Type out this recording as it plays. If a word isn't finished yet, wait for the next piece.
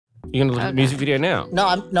You're gonna look at the music video now. No,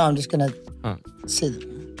 I'm just gonna see.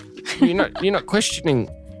 You're not questioning.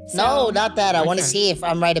 No, not that. I want to see if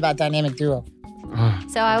I'm right about dynamic duo.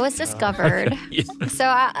 So I was discovered. Yes.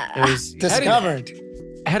 So It was Discovered.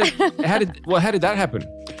 How did that happen?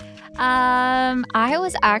 I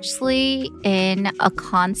was actually in a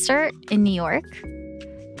concert in New York.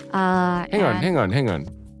 Hang on.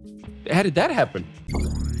 How did that happen?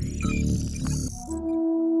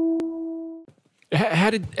 How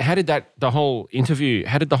did the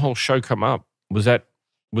whole show come up? Was it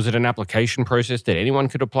an application process that anyone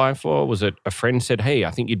could apply for? Was it a friend said, "Hey,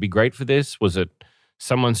 I think you'd be great for this"? Was it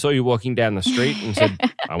someone saw you walking down the street and said,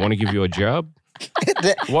 "I want to give you a job"?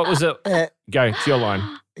 What was it? Go, it's your line.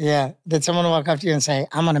 Yeah. Did someone walk up to you and say,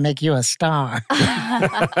 "I'm going to make you a star"?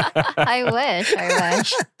 I wish.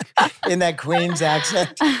 In that Queen's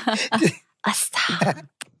accent. A star.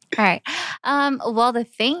 All right. Well, the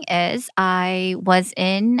thing is, I was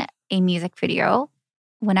in a music video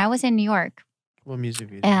when I was in New York. What music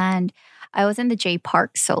video? And I was in the Jay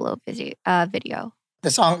Park solo video. The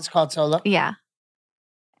song is called Solo? Yeah.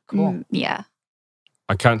 Cool. Yeah.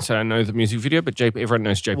 I can't say I know the music video, but everyone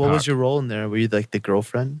knows Jay Park. What was your role in there? Were you like the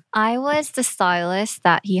girlfriend? I was the stylist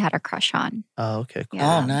that he had a crush on. Oh, okay. Cool.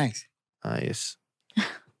 Yeah. Oh, nice. Nice.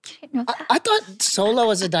 I thought Solo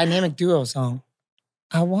was a dynamic duo song.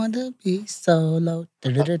 I want to be solo. I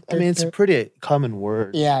mean, it's a pretty common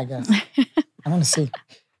word. Yeah, I guess. I want to see.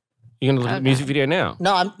 You're gonna look at the music video now.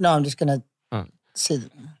 No, I'm just gonna see.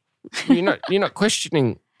 You're not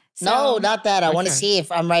questioning. No, not that. I want to see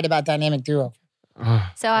if I'm right about dynamic duo.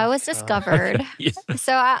 So I was discovered. Yes.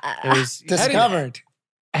 So It was Discovered.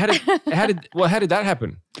 How did that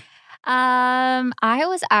happen? I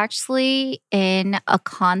was actually in a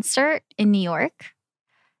concert in New York.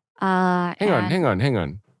 Hang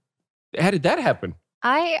on. How did that happen?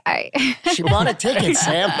 She bought a ticket,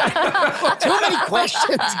 Sam. Too many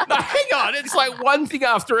questions. No, hang on. It's like one thing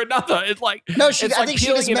after another. It's like No, I think she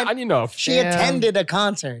peeling an onion off. She attended a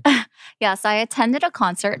concert. Yes, I attended a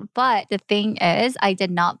concert, but the thing is, I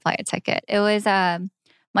did not buy a ticket. It was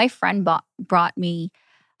my friend brought me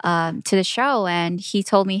to the show, and he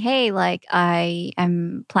told me, "Hey, like I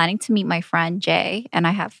am planning to meet my friend Jay, and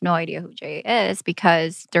I have no idea who Jay is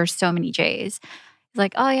because there's so many Jays." He's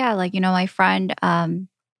like, "Oh yeah, like my friend. I'm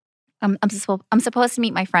supposed to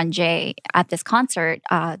meet my friend Jay at this concert.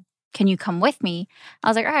 Can you come with me?" I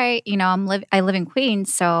was like, "All right, I live in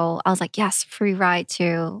Queens, so I was like, yes, free ride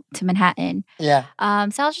to Manhattan." Yeah.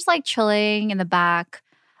 So I was just like chilling in the backstage.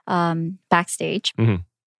 Mm-hmm.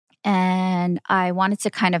 And I wanted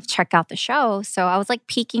to kind of check out the show. So I was like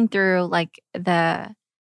peeking through like the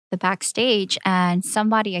backstage, and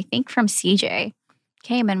somebody, I think from CJ,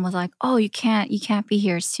 came and was like, "Oh, you can't be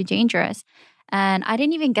here. It's too dangerous." And I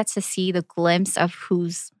didn't even get to see the glimpse of who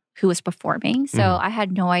was performing. So I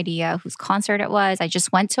had no idea whose concert it was. I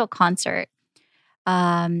just went to a concert.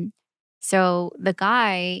 So the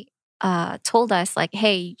guy told us like,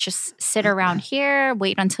 "Hey, just sit around here,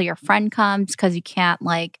 wait until your friend comes because you can't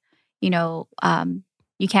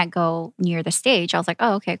you can't go near the stage." I was like,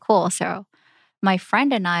 "Oh, okay, cool." So my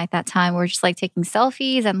friend and I at that time were just like taking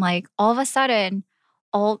selfies, and like all of a sudden,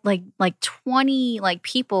 all like 20 like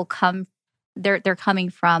people come. They're coming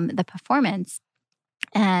from the performance,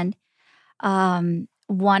 and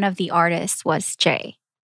one of the artists was Jay.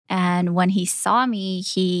 And when he saw me,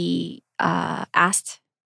 he asked.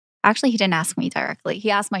 Actually, he didn't ask me directly.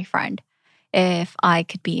 He asked my friend if I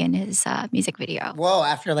could be in his music video. Whoa,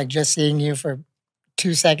 after like just seeing you for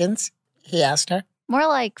 2 seconds, he asked her? More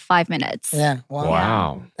like 5 minutes. Yeah.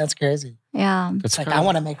 Wow. That's crazy. Yeah. It's like, I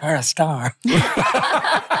want to make her a star.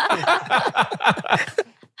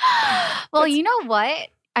 Well, you know what?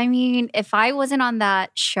 I mean, if I wasn't on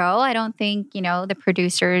that show, I don't think, the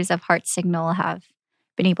producers of Heart Signal have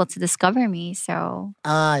been able to discover me. So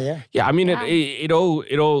yeah. Yeah, I mean, it all,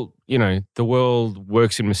 the world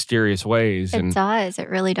works in mysterious ways. It does. It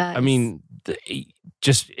really does. I mean,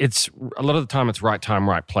 it's a lot of the time it's right time,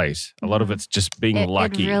 right place. A lot of it's just being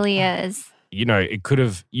lucky. It really is.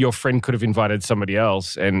 Your friend could have invited somebody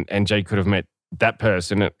else, and Jay could have met that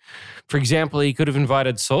person. For example, he could have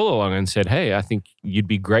invited Saul along and said, "Hey, I think you'd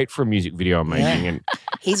be great for a music video I'm making." And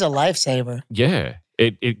he's a lifesaver. Yeah.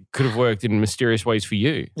 It could have worked in mysterious ways for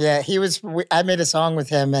you. Yeah, I made a song with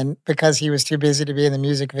him, and because he was too busy to be in the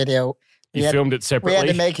music video, you filmed it separately? We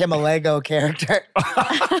had to make him a Lego character.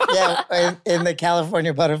 Yeah, in the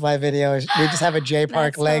California Butterfly video, we just have a J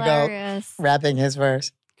Park Lego hilarious. rapping his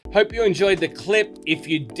verse. Hope you enjoyed the clip. If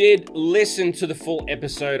you did, listen to the full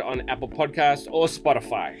episode on Apple Podcasts or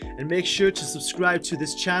Spotify. And make sure to subscribe to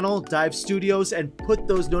this channel, Dive Studios, and put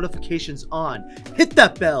those notifications on. Hit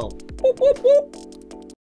that bell. Whoop, whoop, whoop.